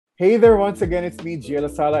Hey there, once again, it's me, Jian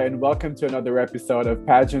Lasala, and welcome to another episode of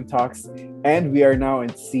Pageant Talks. And we are now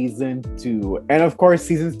in season 2. And of course,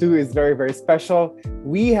 season 2 is very, very special.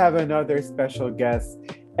 We have another special guest,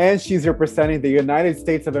 and she's representing the United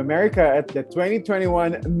States of America at the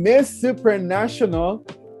 2021 Miss Supranational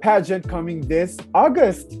pageant coming this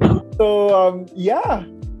August. So,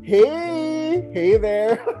 hey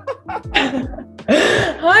there.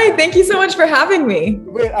 Hi, thank you so much for having me.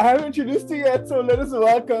 Wait, I haven't introduced you yet, so let us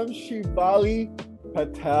welcome Shivali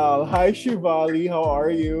Patel. Hi, Shivali. How are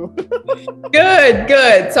you?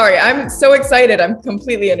 Good. Sorry, I'm so excited. I'm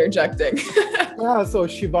completely interjecting. Yeah, so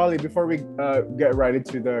Shivali, before we get right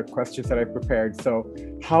into the questions that I prepared, so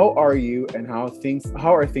how are you and how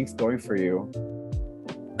are things going for you?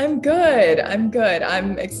 I'm good.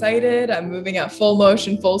 I'm excited. I'm moving at full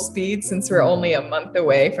motion, full speed since we're only a month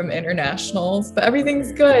away from internationals, but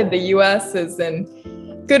everything's good. The US is in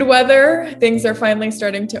good weather. Things are finally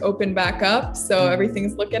starting to open back up, so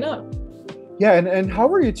everything's looking up. Yeah, and how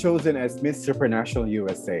were you chosen as Miss Supranational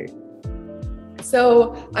USA?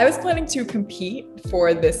 So I was planning to compete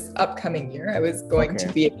for this upcoming year. I was going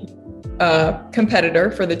to be a competitor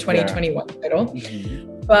for the 2021 title. Mm-hmm.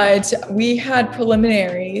 But we had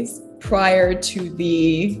preliminaries prior to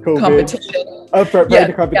the competition. Prior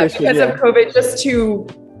to competition, because of COVID, just to,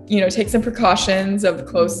 take some precautions of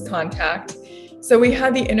close contact. So we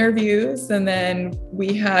had the interviews and then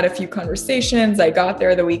we had a few conversations. I got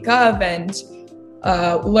there the week of and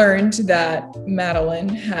learned that Madeline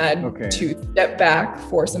had to step back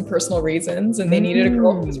for some personal reasons and they needed a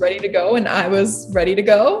girl who was ready to go and I was ready to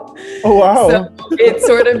go. Oh, wow. So it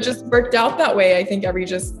sort of just worked out that way. I think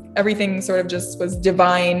everything sort of just was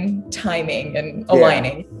divine timing and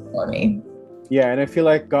aligning for me. Yeah, and I feel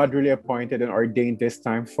like God really appointed and ordained this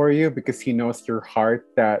time for you because he knows your heart,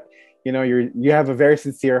 that you have a very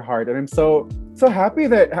sincere heart. And I'm so happy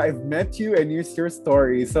that I've met you and used your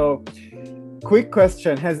story. So quick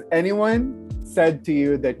question. Has anyone said to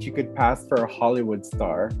you that you could pass for a Hollywood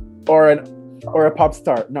star or a pop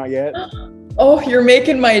star? Not yet? Oh, you're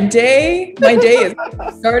making my day. My day is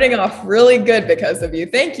starting off really good because of you.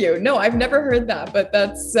 Thank you. No, I've never heard that, but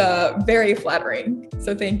that's very flattering.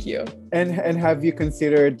 So thank you. And have you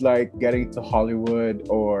considered like getting to Hollywood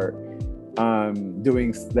or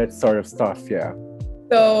doing that sort of stuff? Yeah.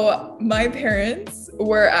 So my parents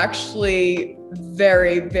were actually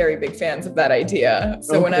very, very big fans of that idea.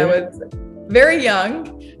 So when I was very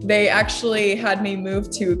young, they actually had me move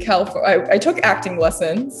to California. I took acting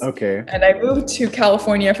lessons. And I moved to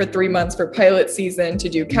California for 3 months for pilot season to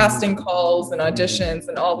do casting calls and auditions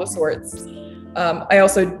and all the sorts. I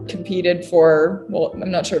also competed I'm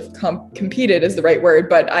not sure if competed is the right word,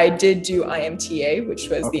 but I did do IMTA, which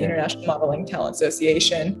was the International Modeling Talent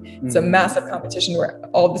Association. It's a massive competition where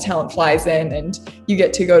all the talent flies in and you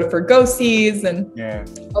get to go for go-sees and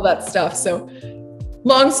all that stuff. So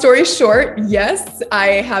long story short, yes, I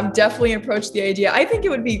have definitely approached the idea. I think it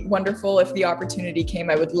would be wonderful if the opportunity came.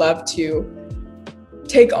 I would love to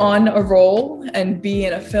take on a role and be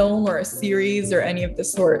in a film or a series or any of the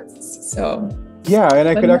sorts. So and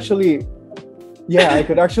I could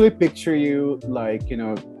actually picture you like,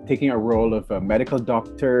 taking a role of a medical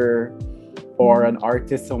doctor or an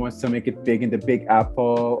artist who wants to make it big in the Big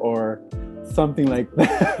Apple or something like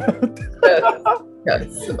that.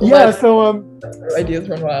 Yes. So ideas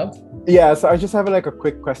run wild. Yeah, so I just have like a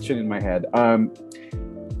quick question in my head.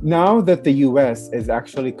 Now that the US is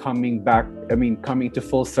actually coming to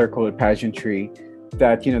full circle with pageantry,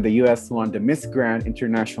 that the US won the Miss Grand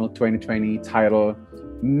International 2020 title,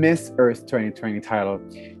 Miss Earth 2020 title.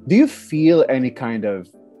 Do you feel any kind of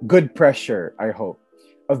good pressure, I hope,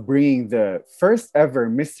 of bringing the first ever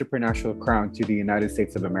Miss Supranational crown to the United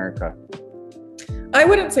States of America? I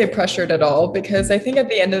wouldn't say pressured at all, because I think at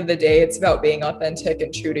the end of the day, it's about being authentic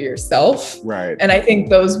and true to yourself. Right. And I think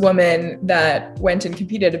those women that went and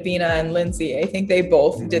competed, Avina and Lindsay, I think they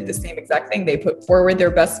both did the same exact thing. They put forward their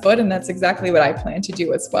best foot, and that's exactly what I plan to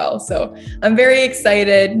do as well. So I'm very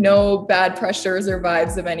excited. No bad pressures or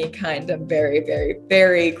vibes of any kind. I'm very, very,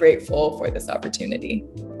 very grateful for this opportunity.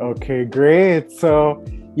 Okay, great. So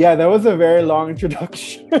yeah, that was a very long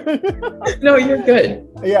introduction. No, you're good.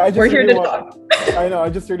 Yeah, we're here to talk. I know. I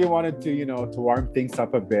just really wanted to, to warm things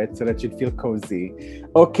up a bit so that you'd feel cozy.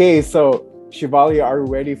 Okay, so Shivali, are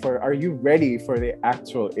you ready for the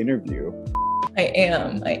actual interview? I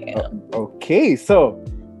am. Okay, so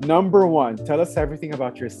number 1, tell us everything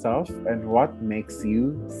about yourself and what makes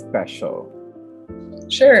you special.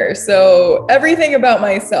 Sure. So everything about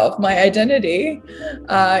myself, my identity,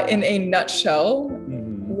 in a nutshell,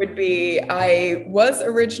 would be I was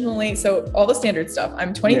originally, so all the standard stuff.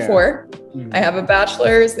 I'm 24. I have a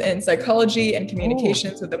bachelor's in psychology and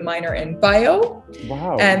communications with a minor in bio.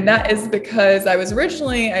 Wow. And that is because I was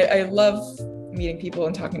originally, I love meeting people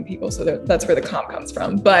and talking to people. So that's where the comp comes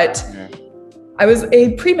from. But I was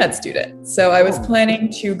a pre-med student. So I was planning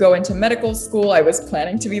to go into medical school. I was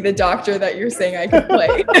planning to be the doctor that you're saying I could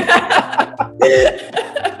play.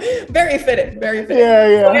 Very fitting, very fitting.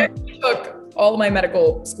 Yeah. So I took all of my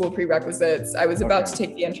medical school prerequisites. I was about to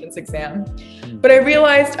take the entrance exam, but I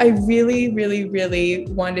realized I really, really, really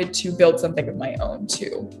wanted to build something of my own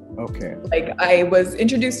too. Okay. Like I was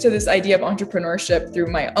introduced to this idea of entrepreneurship through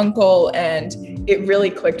my uncle, and it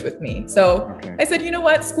really clicked with me. So I said, you know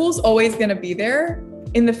what? School's always going to be there.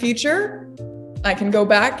 In the future, I can go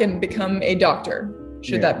back and become a doctor,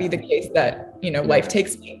 should that be the case that, you know, life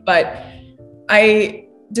takes me. But I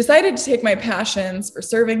decided to take my passions for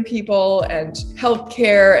serving people and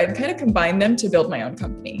healthcare and kind of combine them to build my own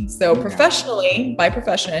company. So professionally, by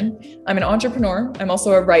profession, I'm an entrepreneur. I'm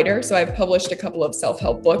also a writer. So I've published a couple of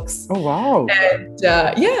self-help books. Oh, wow. And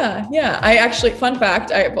I actually, fun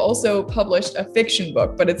fact, I've also published a fiction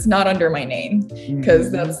book, but it's not under my name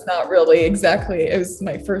because that's not really exactly, it was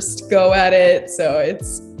my first go at it. So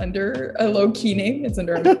it's under a low-key name. It's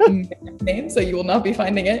under a name. So you will not be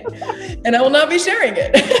finding it and I will not be sharing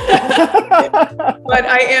it. But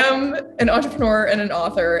I am an entrepreneur and an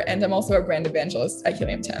author, and I'm also a brand evangelist at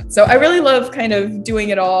Helium 10. So I really love kind of doing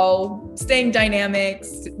it all, staying dynamic,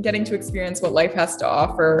 getting to experience what life has to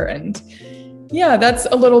offer. And yeah, that's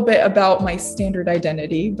a little bit about my standard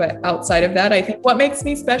identity. But outside of that, I think what makes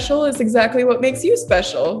me special is exactly what makes you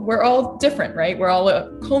special. We're all different, right? We're all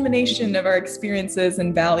a culmination of our experiences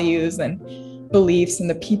and values and beliefs and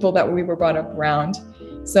the people that we were brought up around.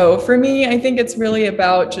 So for me, I think it's really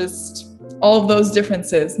about just all of those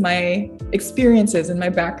differences. My experiences and my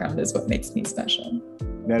background is what makes me special.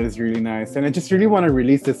 That is really nice. And I just really want to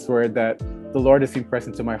release this word that the Lord has impressed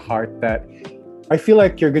into my heart, that I feel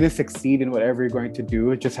like you're going to succeed in whatever you're going to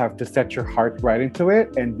do. You just have to set your heart right into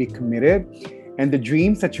it and be committed. And the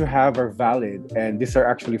dreams that you have are valid. And these are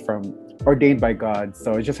actually ordained by God.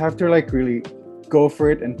 So you just have to like really go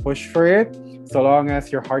for it and push for it, so long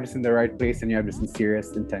as your heart is in the right place and you have the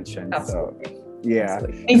sincerest intention. Absolutely. So yeah,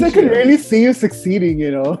 because I can really see you succeeding,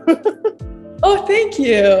 you know. Oh, thank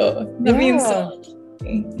you. That means so much.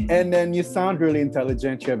 And then you sound really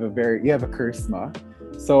intelligent. You have a charisma.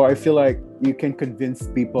 So I feel like you can convince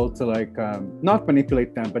people to like not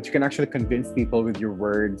manipulate them, but you can actually convince people with your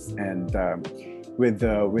words and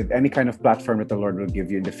with any kind of platform that the Lord will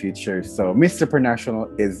give you in the future. So Miss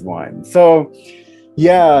Supranational is one. So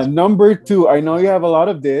yeah, number 2, I know you have a lot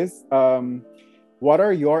of this. What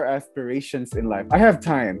are your aspirations in life? I have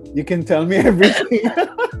time. You can tell me everything.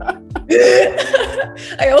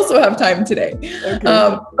 I also have time today.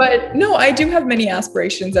 Okay. But no, I do have many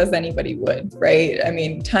aspirations, as anybody would, right? I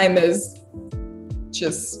mean, time is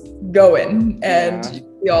just going, and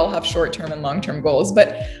we all have short-term and long-term goals.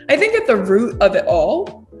 But I think at the root of it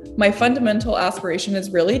all, my fundamental aspiration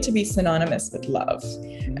is really to be synonymous with love.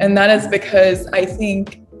 And that is because I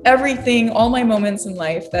think everything, all my moments in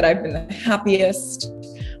life that I've been the happiest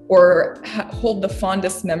or hold the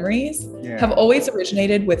fondest memories have always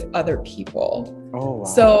originated with other people. Oh, wow.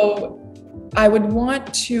 So I would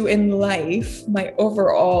want to, in life, my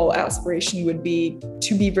overall aspiration would be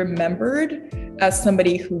to be remembered as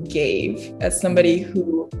somebody who gave, as somebody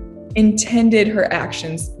who intended her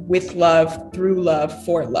actions with love, through love,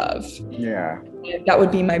 for love. Yeah. And that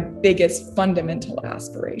would be my biggest fundamental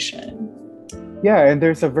aspiration. Yeah, and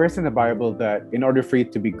there's a verse in the Bible that in order for you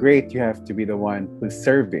to be great, you have to be the one who's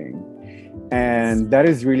serving. And that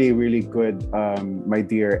is really, really good, my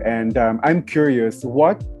dear. And I'm curious,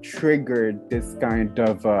 what triggered this kind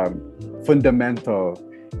of fundamental,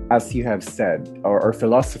 as you have said, or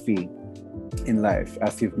philosophy in life,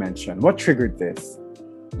 as you've mentioned? What triggered this?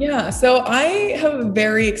 Yeah, so I have a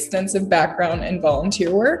very extensive background in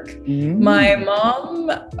volunteer work. Mm-hmm. My mom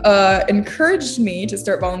encouraged me to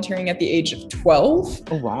start volunteering at the age of 12.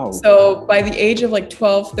 Oh, wow. So by the age of like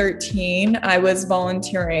 12, 13, I was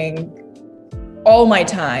volunteering all my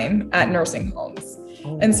time at nursing homes.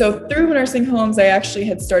 Oh. And so through nursing homes, I actually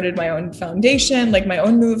had started my own foundation, like my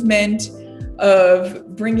own movement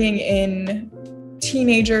of bringing in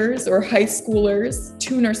teenagers or high schoolers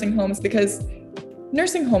to nursing homes, because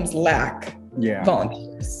nursing homes lack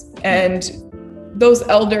volunteers, and those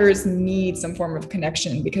elders need some form of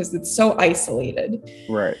connection because it's so isolated.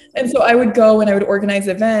 Right. And so I would go and I would organize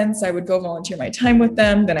events. I would go volunteer my time with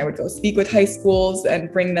them. Then I would go speak with high schools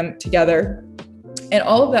and bring them together. And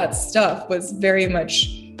all of that stuff was very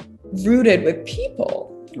much rooted with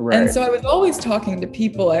people. Right. And so I was always talking to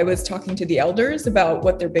people. I was talking to the elders about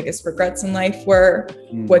what their biggest regrets in life were,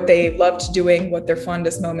 what they loved doing, what their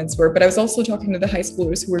fondest moments were. But I was also talking to the high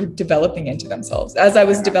schoolers who were developing into themselves as I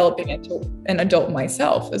was developing into an adult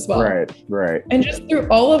myself as well. Right. And just through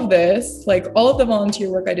all of this, like all of the volunteer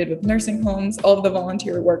work I did with nursing homes, all of the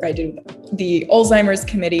volunteer work I did with the Alzheimer's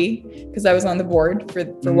committee, because I was on the board for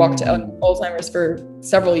Walk to Alzheimer's for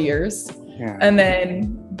several years. Yeah. And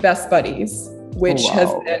then Best Buddies, which has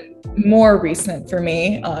been more recent for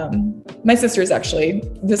me. My sister's actually,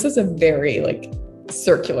 this is a very like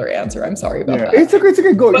circular answer. I'm sorry about that. It's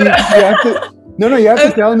okay. Go. You have to, you have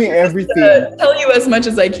to tell me everything. Tell you as much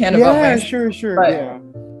as I can about myself. Sure.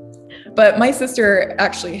 But my sister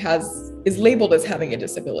actually is labeled as having a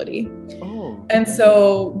disability. Oh. And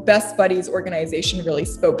so Best Buddies organization really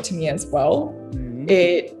spoke to me as well.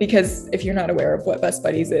 Because if you're not aware of what Best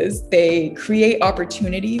Buddies is, they create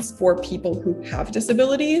opportunities for people who have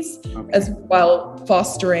disabilities, as well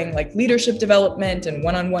fostering like leadership development and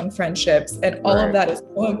one-on-one friendships. And all of that is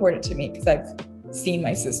so important to me because I've seen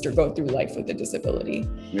my sister go through life with a disability.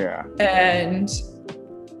 Yeah. And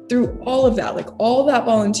through all of that, like all that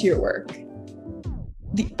volunteer work,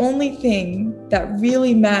 the only thing that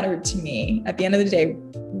really mattered to me at the end of the day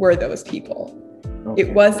were those people. Okay.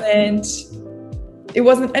 It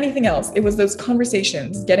wasn't anything else. It was those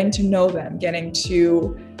conversations, getting to know them, getting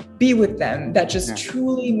to be with them that just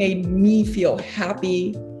truly made me feel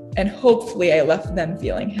happy. And hopefully I left them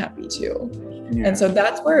feeling happy too. Yeah. And so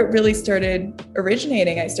that's where it really started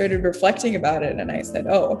originating. I started reflecting about it and I said,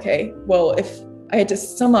 oh, okay, well, if I had to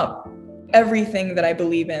sum up everything that I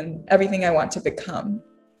believe in, everything I want to become,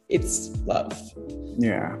 it's love.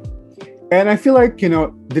 Yeah. And I feel like,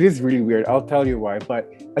 that is really weird. I'll tell you why, but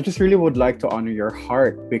I just really would like to honor your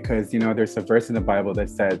heart because, there's a verse in the Bible that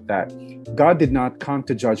said that God did not come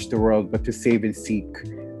to judge the world, but to save and seek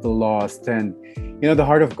the lost. And, the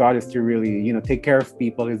heart of God is to really, take care of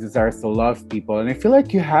people. His desire is to love people. And I feel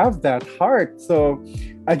like you have that heart. So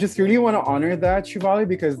I just really want to honor that, Shivali,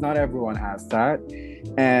 because not everyone has that.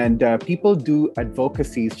 And people do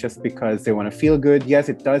advocacies just because they want to feel good. Yes,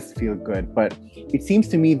 it does feel good. But it seems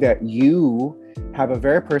to me that you have a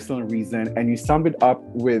very personal reason and you sum it up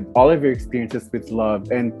with all of your experiences with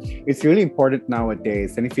love. And it's really important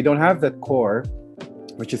nowadays. And if you don't have that core,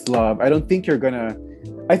 which is love, I think you're going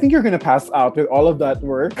to pass out with all of that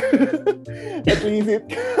work. At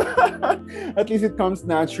least it comes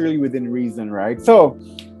naturally within reason, right? So,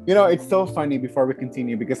 it's so funny before we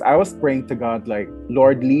continue because I was praying to God, like,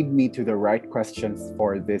 Lord, lead me to the right questions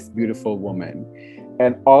for this beautiful woman.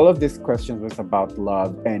 And all of these questions was about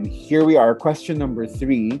love. And here we are. Question number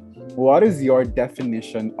 3. What is your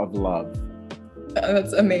definition of love?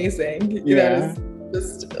 That's amazing. Yeah. That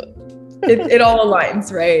is just, it all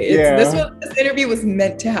aligns, right? This interview was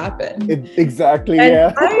meant to happen. Exactly.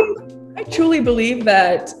 And I truly believe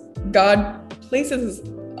that God places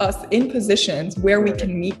us in positions where we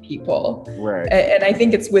can meet people. Right. And I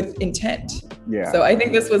think it's with intent. Yeah. So I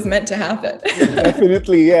think this was meant to happen.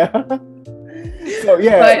 Definitely. Yeah. So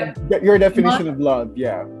your definition of love.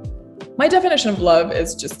 Yeah. My definition of love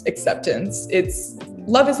is just acceptance.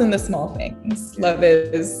 Love is in the small things. Love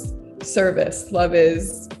is service. Love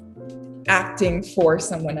is acting for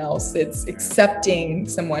someone else. It's accepting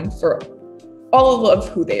someone for all of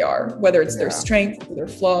who they are, whether it's their strengths or their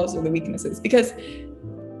flaws or the weaknesses, because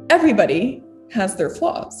everybody has their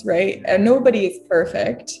flaws, right? And nobody is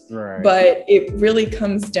perfect, right. But it really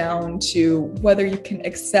comes down to whether you can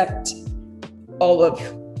accept all of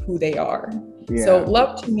who they are. Yeah. So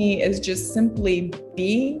love to me is just simply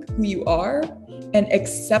being who you are and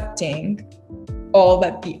accepting all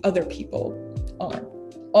that the other people are,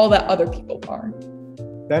 all that other people are.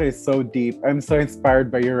 That is so deep. I'm so inspired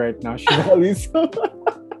by you right now, Shivali.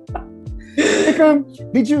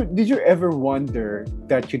 Did you ever wonder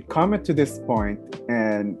that you'd come to this point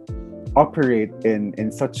and operate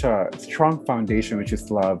in such a strong foundation, which is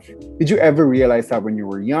love? Did you ever realize that when you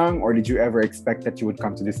were young, or did you ever expect that you would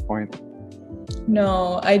come to this point?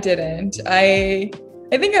 No, I didn't. I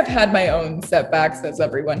think I've had my own setbacks, as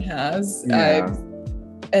everyone has. Yeah.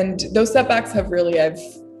 And those setbacks have really, I've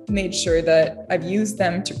made sure that I've used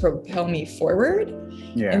them to propel me forward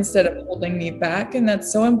instead of holding me back. And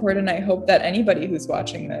that's so important. I hope that anybody who's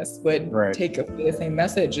watching this would take away the same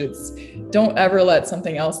message. It's don't ever let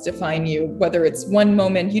something else define you, whether it's one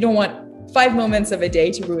moment. You don't want 5 moments of a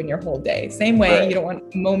day to ruin your whole day. Same way, you don't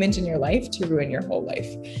want a moment in your life to ruin your whole life.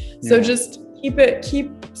 So just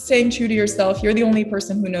keep staying true to yourself. You're the only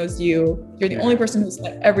person who knows you. You're the only person who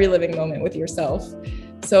spent every living moment with yourself.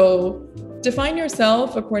 So define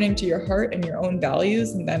yourself according to your heart and your own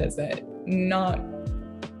values, and that is it. Not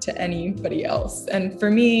to anybody else. And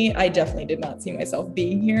for me, I definitely did not see myself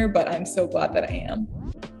being here, but I'm so glad that I am.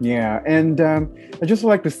 Yeah, and I just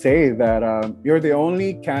like to say that you're the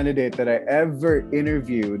only candidate that I ever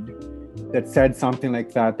interviewed that said something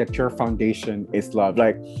like that your foundation is love.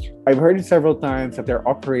 Like, I've heard it several times that they're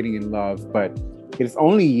operating in love, but it's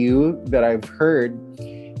only you that I've heard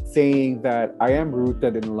saying that I am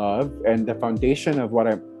rooted in love and the foundation of what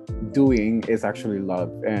I'm doing is actually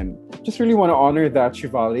love. And just really want to honor that,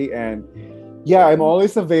 Shivali. And yeah, I'm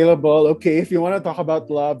always available. Okay, if you want to talk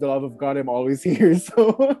about love, the love of God, I'm always here.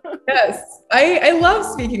 So yes, I love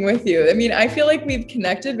speaking with you. I mean, I feel like we've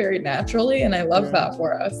connected very naturally, and I love that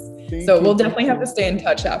for us. So we'll definitely have to stay in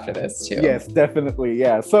touch after this too. Yes, definitely.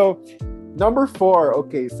 Yeah. So number 4.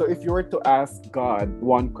 Okay, so if you were to ask God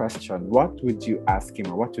one question, what would you ask him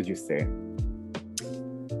or what would you say?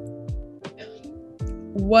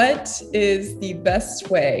 What is the best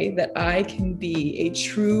way that I can be a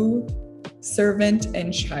true servant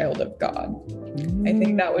and child of God? I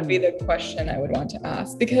think that would be the question I would want to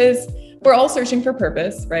ask, because we're all searching for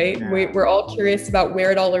purpose, right? Yeah. We're all curious about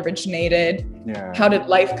where it all originated. Yeah. How did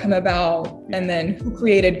life come about? And then who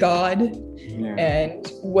created God? Yeah.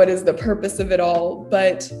 And what is the purpose of it all?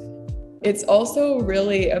 But it's also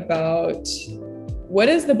really about what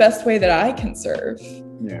is the best way that I can serve?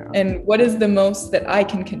 Yeah. And what is the most that I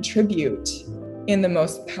can contribute in the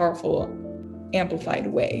most powerful, amplified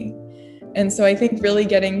way? And so I think really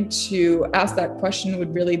getting to ask that question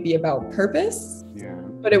would really be about purpose. Yeah.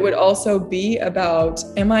 But it would also be about,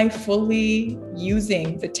 am I fully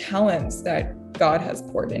using the talents that God has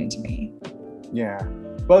poured into me? Yeah.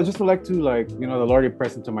 Well, just would like to the Lord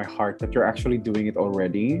impressed into my heart that you're actually doing it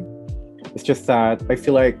already. It's just that I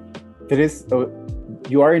feel like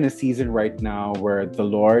you are in a season right now where the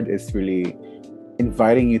Lord is really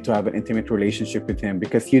inviting you to have an intimate relationship with him,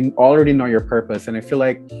 because you already know your purpose. And I feel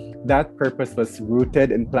like that purpose was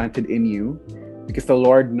rooted and planted in you because the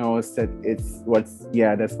Lord knows that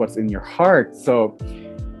that's what's in your heart. So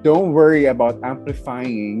don't worry about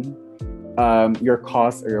amplifying your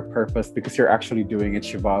cause or your purpose, because you're actually doing it,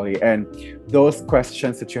 Shivali. And those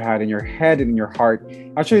questions that you had in your head and in your heart,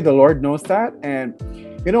 actually the Lord knows that. And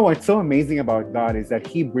you know what's so amazing about God is that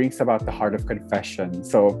he brings about the heart of confession.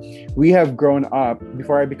 So we have grown up,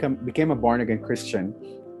 before I became a born-again Christian,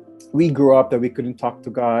 we grew up that we couldn't talk to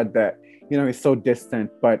God, that he's so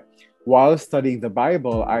distant. But while studying the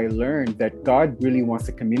Bible, I learned that God really wants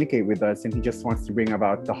to communicate with us, and he just wants to bring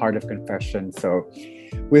about the heart of confession. So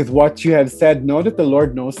with what you have said, know that the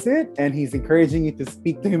Lord knows it, and he's encouraging you to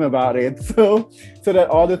speak to him about it, so that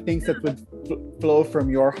all the things that would flow from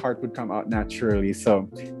your heart would come out naturally. So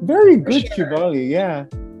very good, Shivali. Yeah.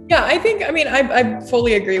 Yeah, I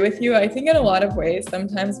fully agree with you. I think in a lot of ways,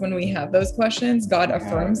 sometimes when we have those questions, God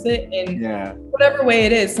affirms it in whatever way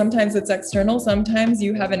it is. Sometimes it's external. Sometimes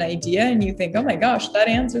you have an idea and you think, oh my gosh, that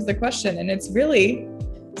answers the question. And it's really,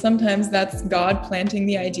 sometimes that's God planting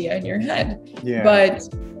the idea in your head. Yeah.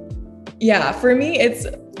 But yeah, for me,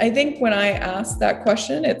 I think when I ask that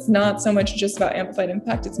question, it's not so much just about amplified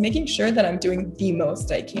impact. It's making sure that I'm doing the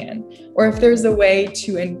most I can, or if there's a way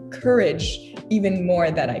to encourage even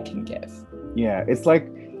more that I can give. Yeah, it's like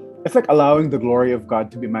allowing the glory of God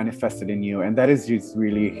to be manifested in you, and that is just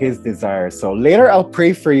really his desire. So later I'll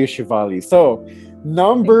pray for you, Shivali. So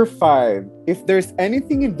number 5, if there's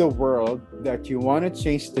anything in the world that you want to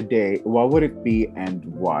change today, what would it be and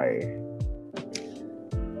why?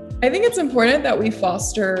 I think it's important that we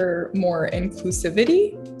foster more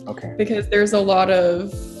inclusivity. Okay. Because there's a lot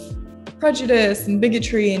of prejudice and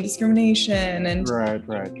bigotry and discrimination and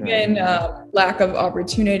even lack of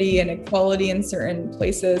opportunity and equality in certain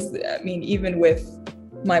places. I mean, even with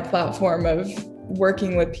my platform of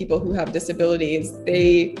working with people who have disabilities,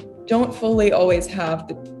 they don't fully always have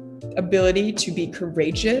the ability to be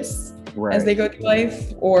courageous as they go through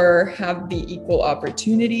life, or have the equal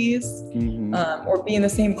opportunities, or be in the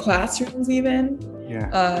same classrooms even.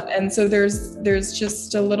 And so there's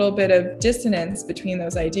just a little bit of dissonance between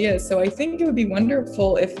those ideas. So I think it would be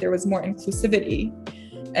wonderful if there was more inclusivity,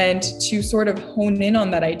 and to sort of hone in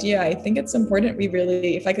on that idea. I think it's important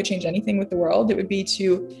if I could change anything with the world, it would be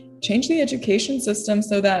to change the education system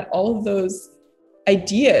so that all of those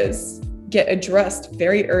ideas get addressed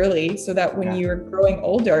very early, so that when you're growing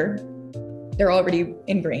older, they're already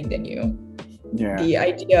ingrained in you. The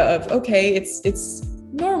idea of, okay, it's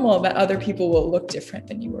normal that other people will look different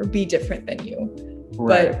than you or be different than you,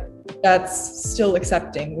 but that's still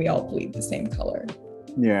accepting we all bleed the same color.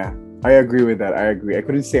 Yeah, I agree with that. I agree. I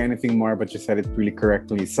couldn't say anything more, but you said it really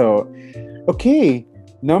correctly. So, okay,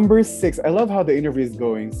 number 6. I love how the interview is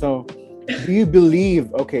going. So, do you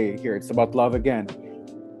believe, okay, here, it's about love again.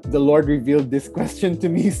 the Lord revealed this question to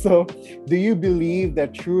me. So, do you believe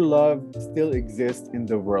that true love still exists in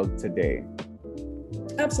the world today?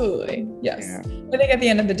 Absolutely. Yes. Yeah. I think at the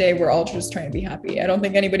end of the day, we're all just trying to be happy. I don't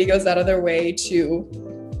think anybody goes out of their way to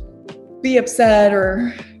be upset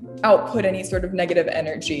or output any sort of negative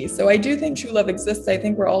energy. So I do think true love exists. I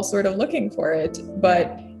think we're all sort of looking for it,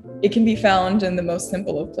 but it can be found in the most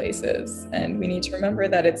simple of places. And we need to remember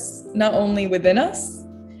that it's not only within us,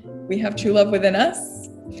 we have true love within us,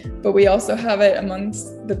 but we also have it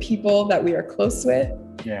amongst the people that we are close with.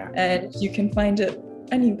 Yeah. And you can find it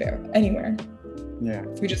anywhere. Yeah.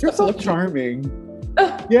 We just You're have to so look. charming.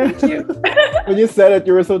 Oh, yeah. Thank you. When you said it,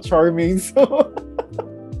 you were so charming. So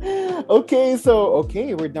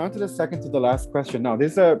okay, we're down to the second to the last question. Now,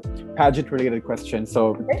 this is a pageant related question.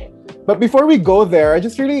 So but before we go there, I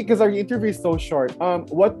just really, because our interview is so short,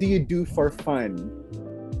 what do you do for fun?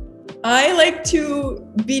 I like to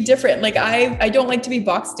be different. Like I don't like to be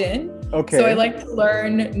boxed in. Okay. So I like to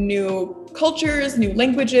learn new cultures, new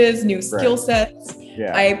languages, new skill sets.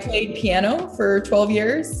 Yeah. I played piano for 12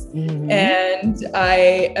 years and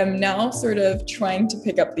I am now sort of trying to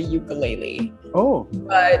pick up the ukulele. Oh.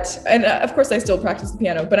 And of course I still practice the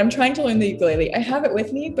piano, but I'm trying to learn the ukulele. I have it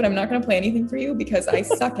with me, but I'm not going to play anything for you because I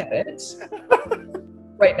suck at it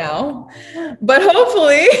right now. But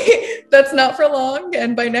hopefully that's not for long.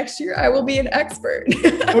 And by next year I will be an expert.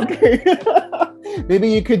 Okay. Maybe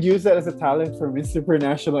you could use that as a talent for Miss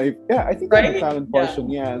Supranational. Yeah, I think that's a talent portion.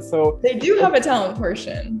 Yeah. So they do have a talent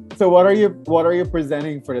portion. So what are you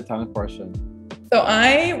presenting for the talent portion? So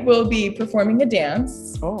I will be performing a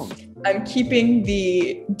dance. Oh. I'm keeping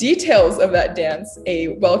the details of that dance a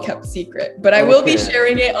well-kept secret, but I will be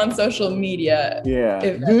sharing it on social media. Yeah.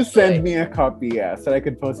 Do send me a copy, so I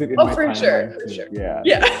could post it in my timeline. For sure. Yeah.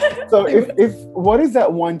 Yeah. So if what is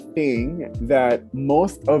that one thing that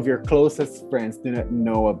most of your closest friends do not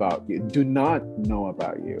know about you?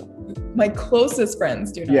 My closest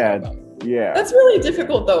friends do not know about me. Yeah. That's really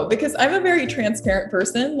difficult though, because I'm a very transparent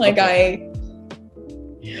person. Like I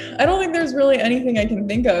don't think there's really anything I can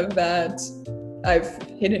think of that I've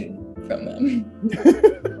hidden from them.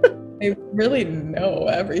 They really know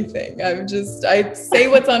everything. I say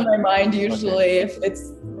what's on my mind usually. If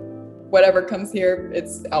it's whatever comes here,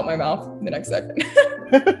 it's out my mouth the next second.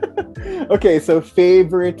 Okay, so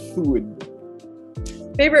favorite food?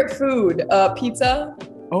 Pizza.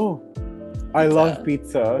 Oh, I love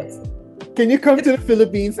pizza. Can you come to the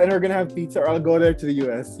Philippines and we're gonna have pizza, or I'll go there to the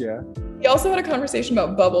US? Yeah. We also had a conversation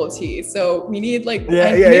about bubble tea, so we need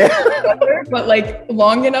but like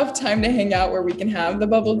long enough time to hang out where we can have the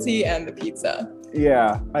bubble tea and the pizza.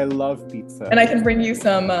 Yeah, I love pizza. And I can bring you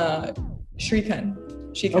some shikan.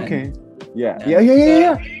 Okay. Yeah.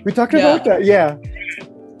 We talked about that. Yeah.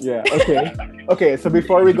 Okay. Okay. So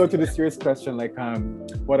before we go to the serious question, like,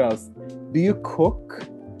 what else? Do you cook?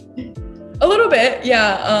 A little bit,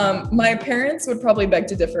 yeah. My parents would probably beg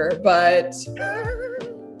to differ, but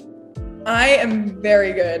I am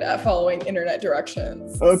very good at following internet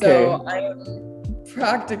directions. Okay. So I am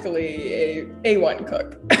practically a A1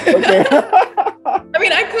 cook. Okay. I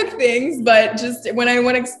mean, I cook things, but just when I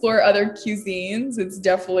want to explore other cuisines, it's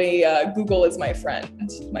definitely Google is my friend,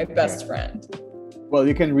 my best friend. Well,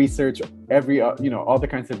 you can research all the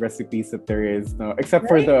kinds of recipes that there is, except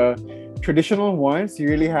for the traditional ones. You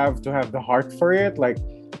really have to have the heart for it. Like,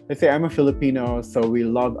 let's say I'm a Filipino, so we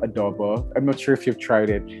love adobo. I'm not sure if you've tried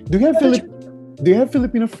it. Do you have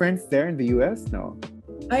Filipino friends there in the US? No.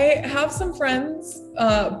 I have some friends,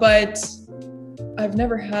 but I've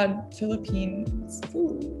never had Philippines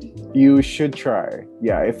food. You should try.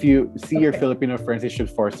 Yeah, if you see your Filipino friends, you should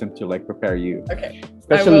force them to prepare you. Okay.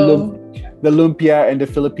 Especially the lumpia and the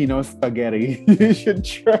Filipino spaghetti. You should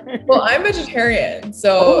try. Well, I'm vegetarian,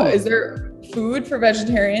 so is there food for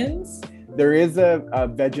vegetarians? There is a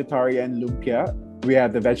vegetarian lumpia. We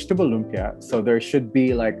have the vegetable lumpia. So there should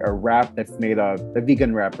be a wrap that's made of a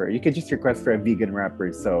vegan wrapper. You can just request for a vegan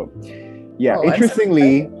wrapper. So yeah,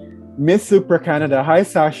 interestingly, Miss Supra Canada. Hi,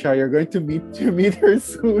 Sasha. You're going to meet her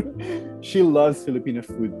soon. She loves Filipino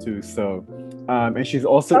food too. So, and she's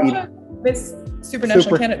also eating Miss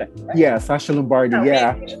Supranational Canada. Right? Yeah, Sasha Lombardi.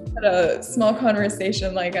 Yeah. We just had a small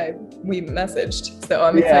conversation. We messaged. So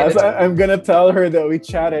I'm excited. So I'm gonna tell her that we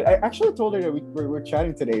chatted. I actually told her that we're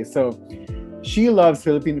chatting today. So she loves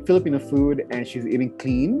Filipino food and she's eating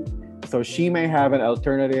clean. So she may have an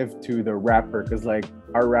alternative to the wrapper because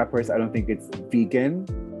our wrappers, I don't think it's vegan.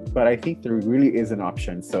 But I think there really is an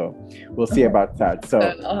option. So we'll see about that. So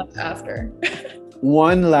I'll have to ask her.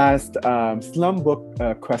 One last slum book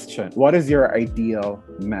question. What is your ideal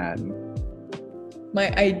man?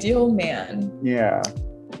 My ideal man? Yeah.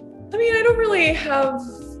 I mean, I don't really have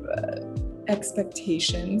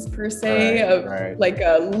expectations per se like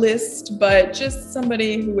a list, but just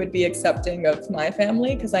somebody who would be accepting of my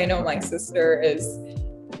family, because I know my sister is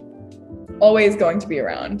always going to be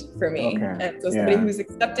around for me. And so somebody who's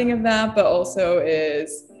accepting of that, but also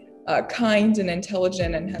is kind and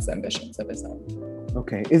intelligent and has ambitions of his own.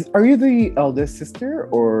 Okay. Are you the eldest sister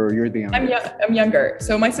or you're the youngest? I'm younger.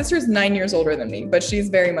 So my sister's 9 years older than me, but she's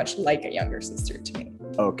very much like a younger sister to me.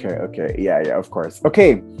 Okay. Yeah, of course.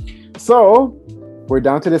 Okay. So we're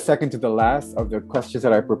down to the second to the last of the questions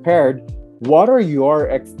that I prepared. What are your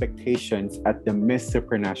expectations at the Miss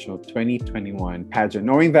Supranational 2021 pageant?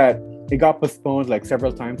 Knowing that it got postponed like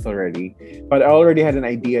several times already, but I already had an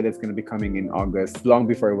idea that's going to be coming in August, long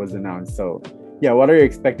before it was announced. So yeah, what are you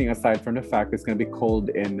expecting aside from the fact it's going to be cold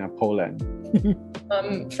in Poland?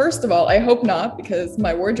 First of all, I hope not, because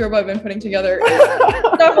my wardrobe I've been putting together is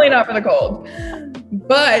definitely not for the cold.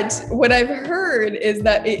 But what I've heard is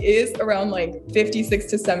that it is around like 56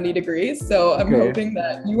 to 70 degrees. So I'm hoping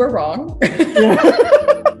that you are wrong.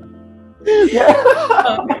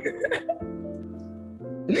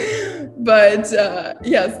 But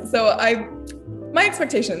yes, so my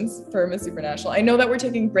expectations for Miss Supranational, I know that we're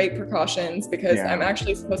taking great precautions because I'm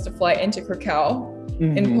actually supposed to fly into Krakow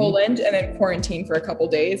in Poland and then quarantine for a couple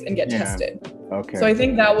days and get tested. Okay. So I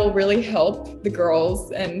think that will really help the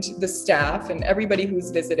girls and the staff and everybody who's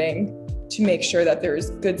visiting to make sure that there's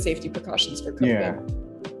good safety precautions for COVID. Yeah.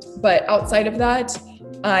 But outside of that,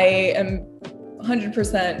 I have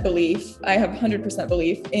 100%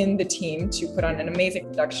 belief in the team to put on an amazing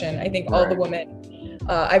production. I think all the women,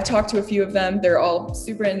 I've talked to a few of them. They're all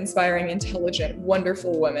super inspiring, intelligent,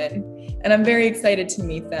 wonderful women. And I'm very excited to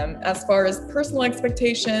meet them. As far as personal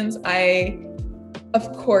expectations, I,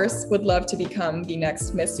 of course, would love to become the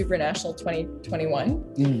next Miss Supranational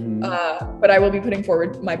 2021. But I will be putting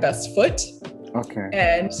forward my best foot. Okay.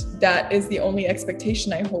 And that is the only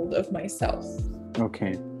expectation I hold of myself.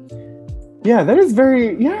 Okay. Yeah, that is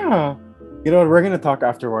very, You know what, we're going to talk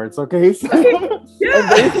afterwards, okay? So,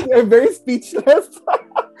 I'm very speechless.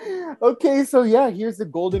 Okay, so here's the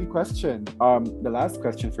golden question. The last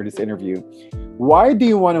question for this interview. Why do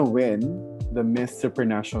you want to win the Miss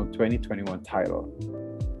Supranational 2021 title?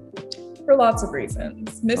 For lots of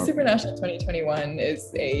reasons. Miss Supranational 2021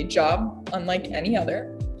 is a job unlike any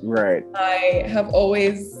other. Right. I have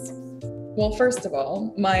always, first of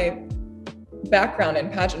all, my background in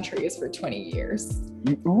pageantry is for 20 years.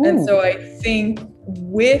 Ooh. And so I think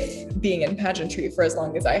with being in pageantry for as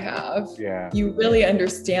long as I have, you really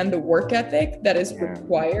understand the work ethic that is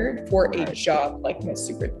required for a job like Miss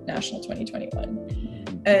Supranational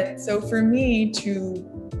 2021. And so for me to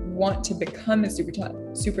want to become Miss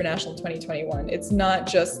Supranational 2021, it's not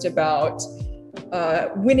just about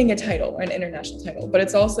winning a title or an international title, but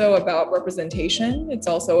it's also about representation. It's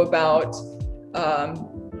also about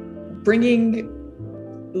bringing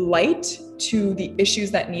light to the issues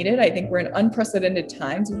that need it. I think we're in unprecedented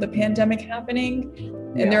times with the pandemic happening,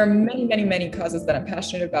 and there are many, many, many causes that I'm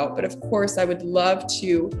passionate about. But of course, I would love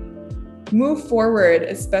to move forward,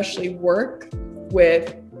 especially work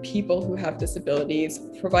with people who have disabilities,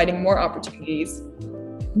 providing more opportunities,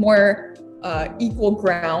 more equal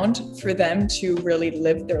ground for them to really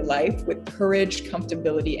live their life with courage,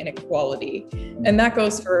 comfortability, and equality. And that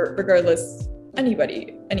goes for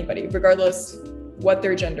anybody, regardless what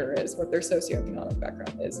their gender is, what their socioeconomic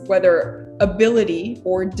background is, whether ability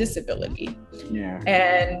or disability.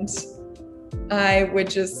 And I would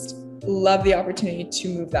just love the opportunity to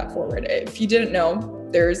move that forward. If you didn't know,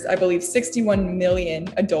 there's, I believe, 61 million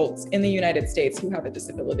adults in the United States who have a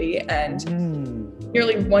disability, and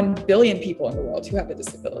nearly 1 billion people in the world who have a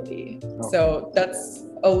disability. So that's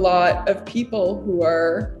a lot of people who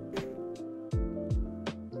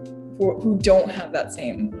don't have that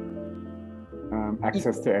same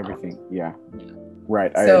access to everything.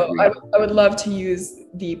 Right. So I would love to use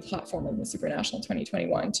the platform of the Supranational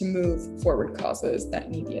 2021 to move forward causes that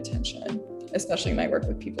need the attention, especially my work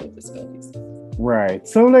with people with disabilities. Right.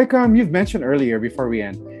 So you've mentioned earlier before we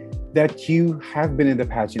end that you have been in the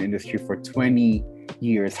pageant industry for 20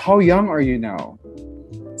 years. How young are you now?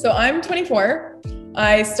 So I'm 24.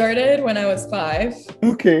 I started when I was 5.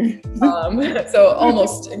 Okay. So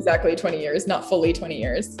almost exactly 20 years, not fully 20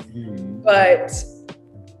 years. But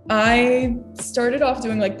I started off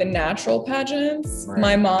doing the natural pageants. Right.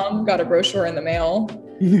 My mom got a brochure in the mail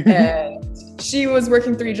and she was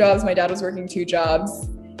working 3 jobs. My dad was working 2 jobs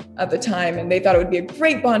at the time, and they thought it would be a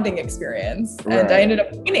great bonding experience. Right. And I ended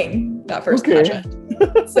up winning that first pageant.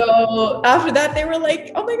 So after that, they were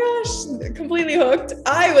like, oh my gosh, completely hooked.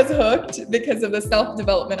 I was hooked because of the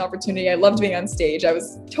self-development opportunity. I loved being on stage. I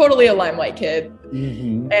was totally a limelight kid.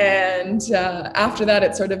 Mm-hmm. And after that,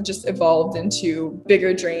 it sort of just evolved into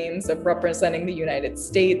bigger dreams of representing the United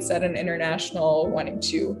States at an international, wanting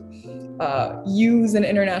to use an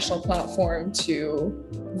international platform to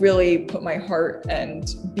really put my heart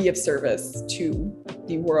and be of service to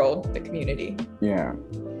the world, the community. Yeah.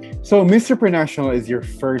 So Miss Supranational is your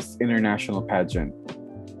first international pageant.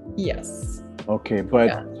 Yes. Okay, but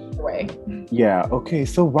yeah, way. Yeah, okay.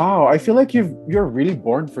 So wow, I feel like you're really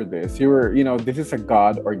born for this. This is a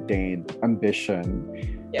God-ordained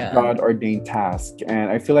ambition, Yeah. God-ordained task. And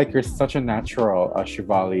I feel like you're such a natural,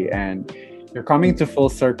 Shivali, and you're coming to full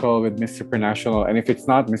circle with Miss Supranational. And if it's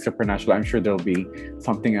not Miss Supranational, I'm sure there'll be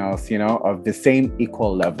something else, of the same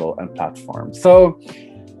equal level and platform. So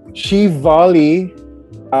Shivali,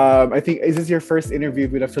 I think, is this your first interview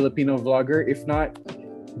with a Filipino vlogger? If not,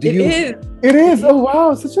 It is. It is. Oh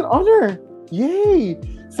wow, such an honor. Yay.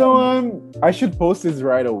 So I should post this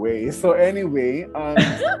right away. So anyway,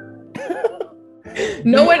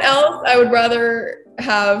 no one else I would rather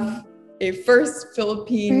have a first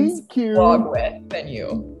Philippines vlog with than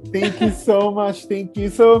you. Thank you so much. Thank you.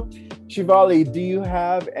 So Shivali, do you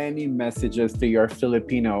have any messages to your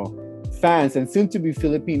Filipino fans and soon to be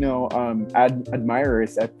Filipino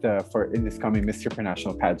admirers in this coming Miss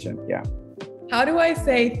Supranational pageant? Yeah. How do I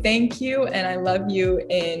say thank you and I love you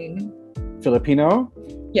in Filipino?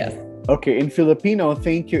 Yes. Okay, in Filipino,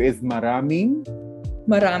 thank you is maraming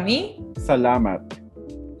salamat.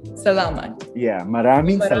 Salamat. Yeah,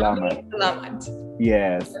 maraming salamat. Salamat.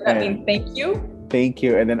 Yes. Does that mean thank you? Thank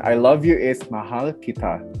you. And then I love you is mahal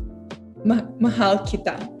kita. Mahal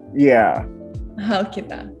kita. Yeah. Mahal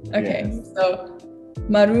kita. Okay. Yes. So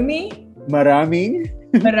Maraming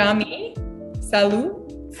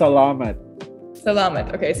salamat. Salamat.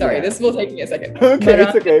 Okay, sorry. Yeah. This will take me a second. Okay,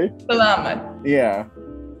 it's okay. Salamat. Yeah.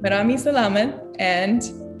 Marami salamat and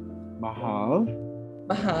mahal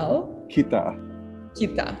kita.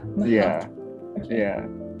 Mahal. Yeah. Okay. Yeah.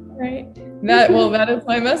 Right. That is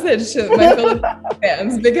my message to my Filipino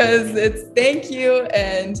fans, because it's thank you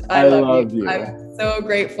and I love you. I'm so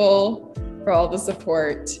grateful for all the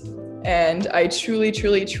support. And I truly,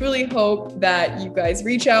 truly, truly hope that you guys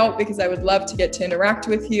reach out, because I would love to get to interact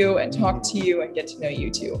with you and talk to you and get to know you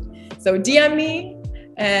too. So DM me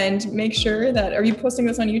and make sure that, are you posting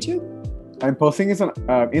this on YouTube? I'm posting this on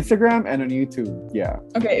Instagram and on YouTube. Yeah.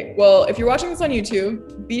 Okay. Well, if you're watching this on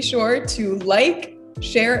YouTube, be sure to like,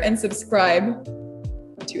 share, and subscribe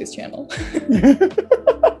to his channel.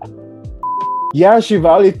 Yeah,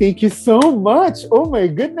 Shivali, thank you so much. Oh my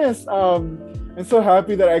goodness. I'm so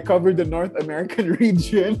happy that I covered the North American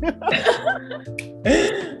region.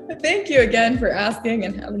 Thank you again for asking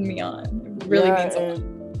and having me on. It really means a lot.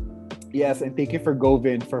 Yes, and thank you for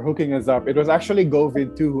Govin for hooking us up. It was actually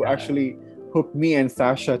Govin too who actually hooked me and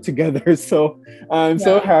Sasha together. So I'm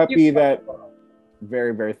so happy that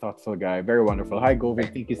very, very thoughtful guy. Very wonderful. Hi,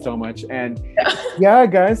 Govin. Thank you so much. And yeah,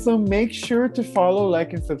 guys, so make sure to follow,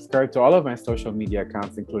 like, and subscribe to all of my social media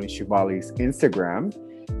accounts, including Shivali's Instagram.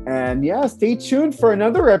 And yeah, stay tuned for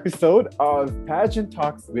another episode of Pageant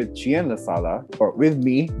Talks with Jian Lasala, or with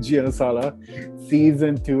me, Jian Lasala,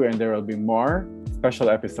 season 2. And there will be more special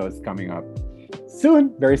episodes coming up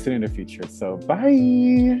soon, very soon in the future. So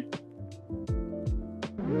bye.